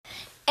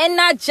And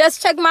I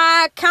just checked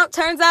my account.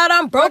 Turns out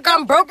I'm broke.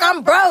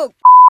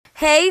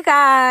 Hey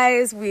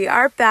guys, we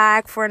are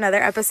back for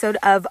another episode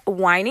of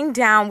Winding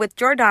Down with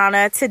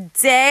Jordana.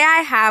 Today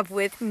I have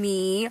with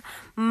me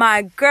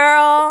my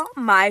girl,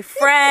 my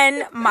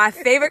friend, my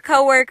favorite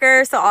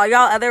coworker, so all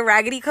y'all other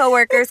raggedy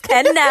coworkers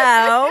can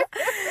know.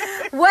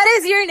 What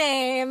is your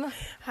name?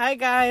 Hi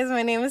guys,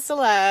 my name is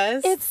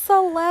Celeste. It's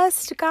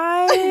Celeste,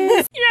 guys.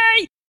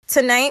 Yay!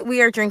 Tonight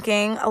we are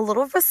drinking a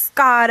little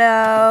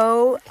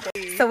Moscato.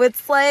 So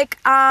it's like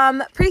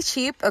pretty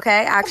cheap,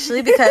 okay,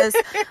 actually, because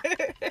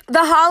the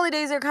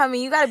holidays are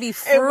coming. You gotta be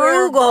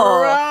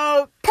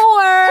frugal.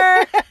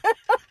 Poor.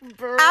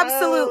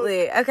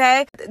 Absolutely,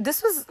 okay.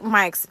 This was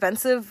my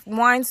expensive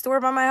wine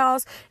store by my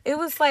house. It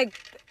was like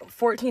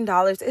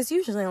 $14. It's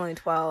usually only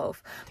 $12.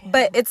 Damn.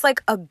 But it's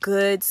like a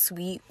good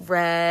sweet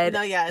red.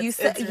 No, yeah, it's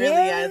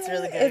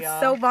really good. It's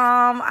y'all. So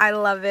bomb. I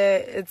love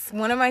it. It's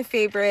one of my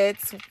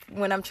favorites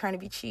when I'm trying to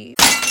be cheap.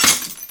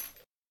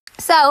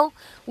 So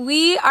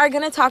we are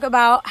gonna talk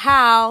about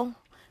how,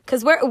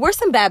 because we're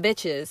some bad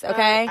bitches,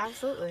 okay?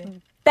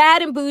 Absolutely.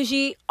 Bad and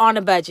bougie on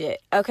a budget,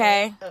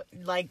 okay?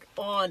 Like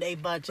on a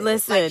budget.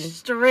 Listen, like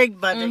strict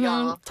budget,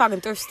 y'all. Talking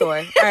thrift store,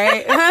 all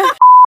right?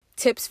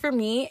 Tips for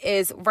me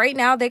is right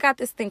now they got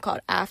this thing called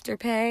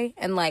Afterpay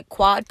and like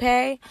Quad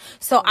Pay.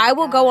 So I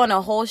will go on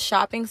a whole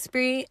shopping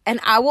spree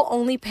and I will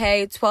only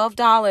pay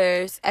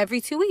 $12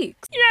 every 2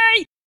 weeks.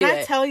 Yay!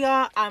 I tell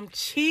y'all, I'm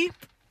cheap.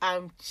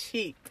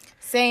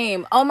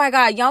 Same. Oh my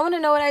God. Y'all want to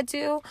know what I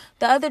do?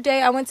 The other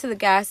day I went to the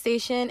gas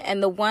station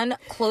and the one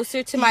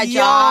closer to my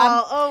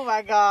job. Oh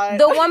my God.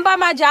 The one by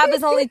my job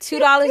is only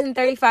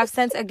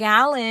 $2.35 a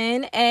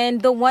gallon.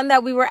 And the one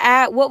that we were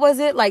at, what was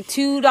it? Like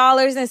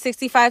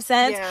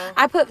 $2.65. Yeah.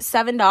 I put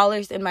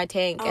 $7 in my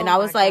tank and I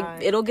was like,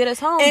 it'll get us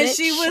home. And bitch.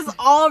 she was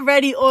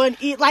already on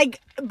E, like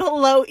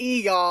below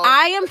E, y'all.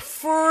 I am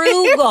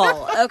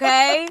frugal,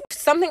 okay?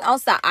 Something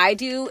else that I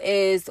do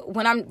is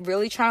when I'm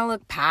really trying to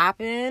look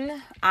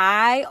poppin',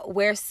 I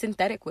wear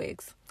synthetic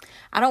wigs.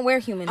 I don't wear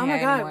human hair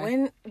anymore. Oh my God,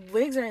 when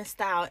wigs are in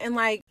style. And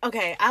like,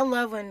 okay, I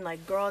love when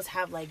like girls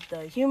have like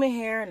the human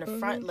hair and the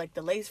front, like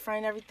the lace front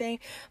and everything.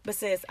 But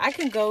sis, I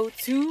can go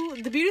to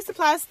the beauty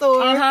supply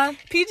store,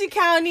 PG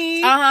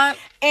County,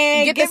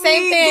 and get the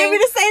same thing. Give me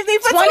the same thing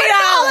for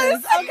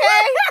 $20.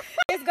 Okay?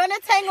 It's gonna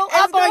tangle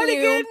up on you.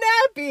 It's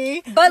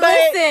gonna get nappy. But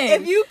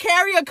listen, if you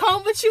carry a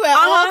comb with you at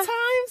all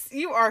times,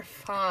 you are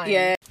fine.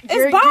 Yeah,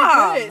 it's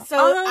bomb. Good. So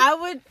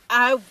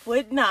I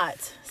would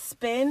not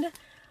spend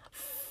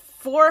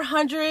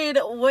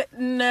 $400. What?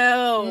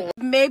 No,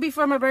 maybe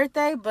for my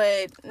birthday,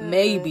 but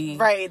maybe.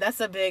 Right,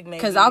 that's a big maybe.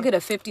 Because I'll get a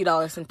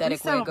 $50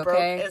 synthetic wig. Okay, broke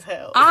as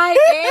hell. I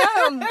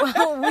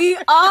am. We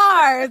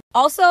are.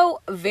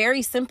 Also,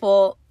 very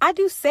simple. I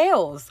do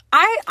sales.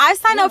 I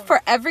sign up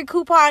for every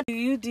coupon. Do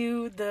you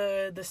do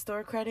the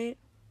store credit?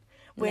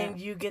 When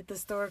you get the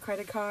store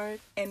credit card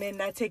and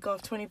then I take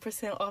off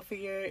 20% off of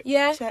your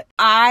check?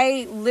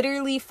 I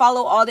literally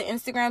follow all the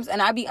Instagrams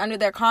and I be under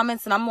their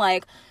comments and I'm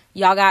like,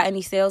 y'all got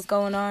any sales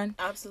going on?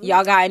 Absolutely.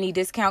 Y'all got any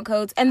discount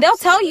codes? And they'll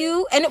tell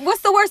you. And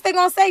what's the worst they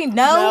gonna say?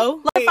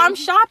 No. Like, if I'm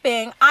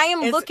shopping, I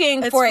am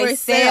looking for a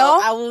sale.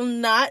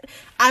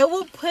 I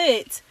will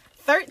put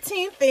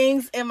 13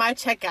 things in my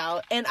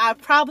checkout and I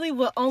probably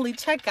will only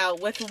check out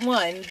with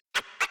one.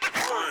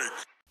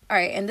 All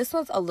right, and this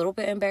one's a little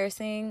bit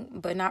embarrassing,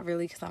 but not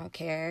really because I don't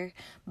care.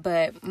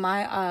 But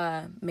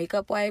my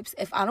makeup wipes,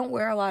 if I don't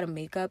wear a lot of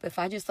makeup, if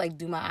I just like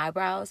do my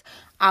eyebrows,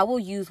 I will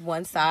use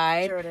one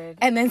side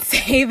and then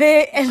save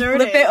it and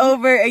flip it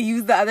over and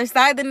use the other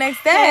side the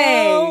next day.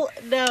 Hell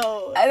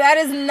no. That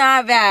is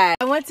not bad.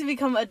 I want to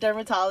become a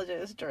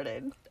dermatologist,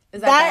 Jordan. Is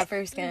that bad for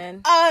your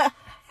skin? Hell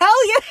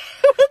yeah.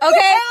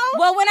 Okay,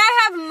 well, when I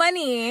have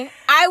money,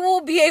 I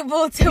will be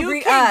able to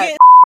re-up.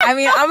 I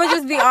mean, I'm going to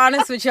just be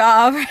honest with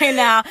y'all right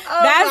now.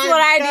 That's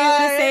what I do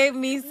to save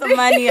me some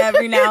money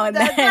every now and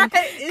then.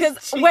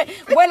 Because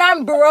when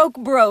I'm broke,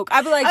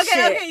 I'll be like,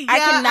 I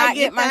cannot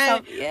get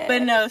myself... Yeah.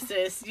 But no,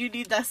 sis, you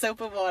need that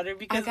soap and water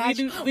because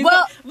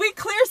we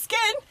clear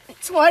skin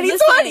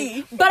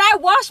 2020. But I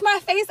wash my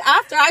face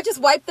after. I just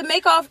wipe the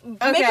makeup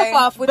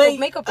off with the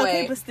makeup wipe.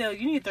 Okay, but still,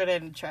 you need to throw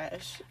that in the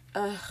trash.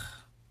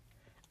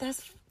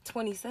 That's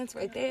 20 cents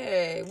right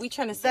there. We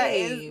trying to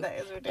save. That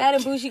is ridiculous. Bad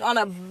and bougie on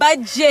a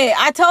budget.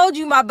 I told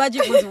you my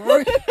budget was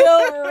real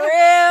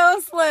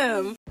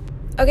slim.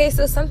 Okay,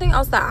 so something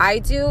else that I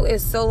do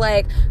is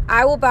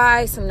I will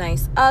buy some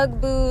nice UGG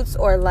boots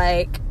or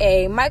like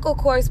a Michael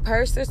Kors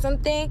purse or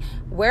something,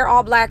 wear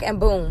all black, and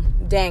boom,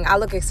 dang, I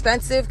look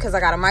expensive because I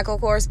got a Michael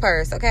Kors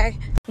purse, okay?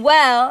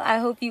 Well, I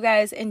hope you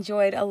guys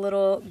enjoyed a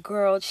little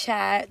girl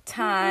chat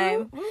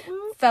time.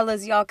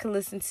 Fellas, y'all can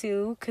listen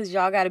to because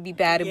y'all got to be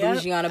bad and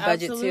bougie on a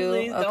budget too,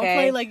 okay? Don't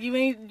play like you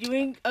ain't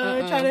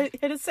trying to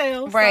hit a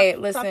sale. Right,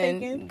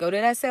 listen, go to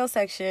that sale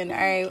section, all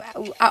right?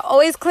 I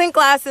always clink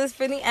glasses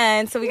for the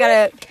end, so we got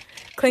to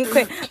clink.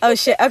 Oh,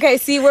 shit. Okay,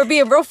 see, we're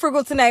being real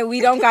frugal tonight.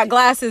 We don't got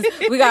glasses.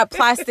 We got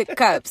plastic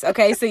cups,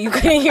 okay? So you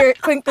couldn't hear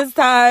it clink this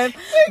time,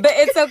 but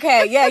it's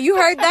okay. Yeah, you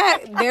heard that?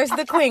 There's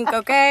the clink,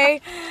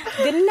 okay?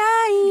 Good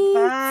night.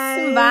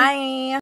 Bye. Bye.